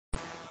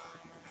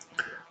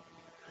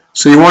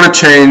So you want to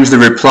change the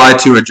reply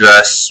to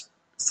address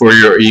for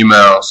your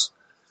emails.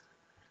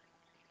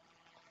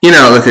 In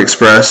Outlook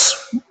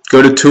Express,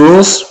 go to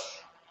Tools,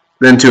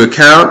 then to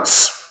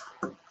Accounts,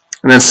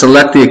 and then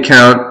select the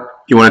account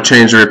you want to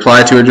change the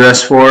reply to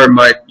address for.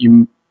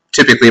 You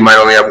typically might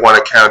only have one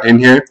account in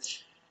here.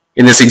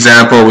 In this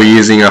example, we're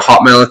using a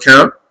Hotmail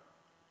account,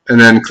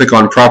 and then click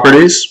on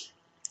Properties.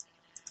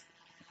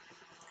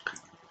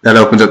 That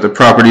opens up the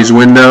Properties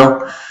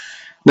window.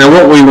 Now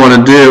what we want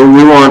to do,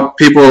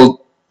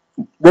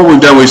 what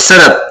we've done, we've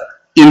set up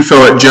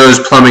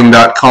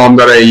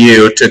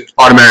info@joesplumbing.com.au to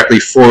automatically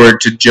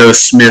forward to Joe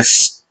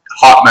Smith's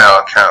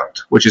Hotmail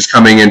account, which is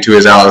coming into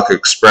his Outlook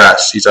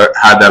Express. He's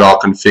had that all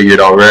configured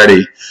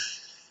already.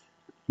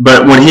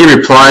 But when he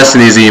replies to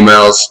these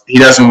emails, he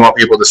doesn't want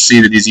people to see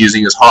that he's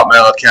using his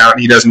Hotmail account.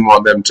 He doesn't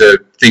want them to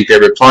think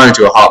they're replying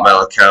to a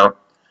Hotmail account.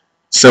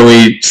 So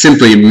we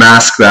simply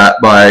mask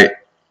that by,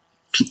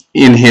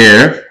 in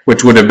here,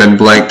 which would have been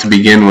blank to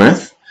begin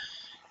with,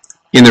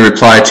 in the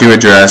reply to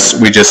address,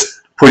 we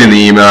just put in the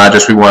email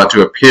address we want it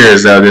to appear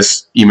as though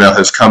this email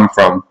has come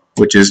from,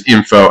 which is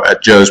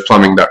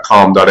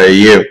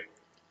info@joesplumbing.com.au.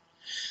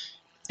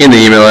 In the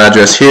email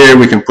address here,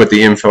 we can put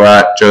the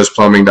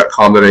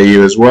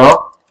info@joesplumbing.com.au as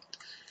well.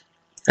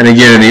 And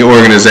again, in the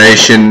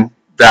organization,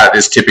 that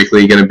is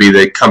typically going to be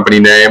the company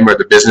name or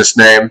the business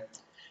name.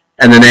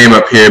 And the name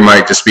up here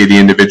might just be the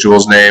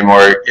individual's name,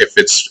 or if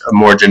it's a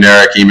more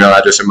generic email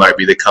address, it might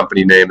be the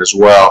company name as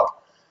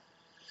well.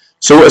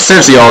 So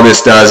essentially all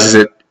this does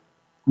is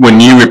when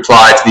you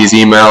reply to these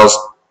emails,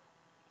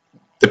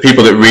 the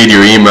people that read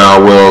your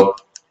email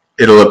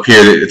it'll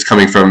appear that it's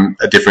coming from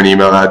a different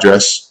email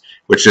address,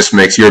 which just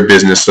makes your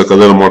business look a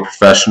little more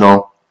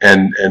professional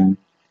and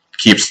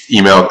keeps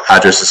email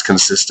addresses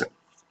consistent.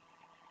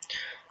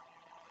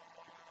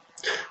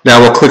 Now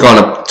we'll click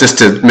on, just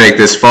to make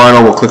this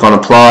final, we'll click on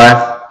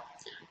Apply,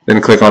 then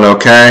click on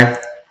OK,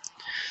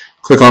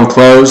 click on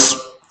Close,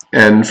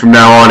 and from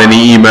now on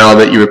any email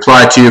that you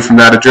reply to from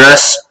that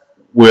address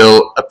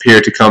will appear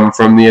to come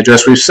from the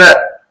address we've set.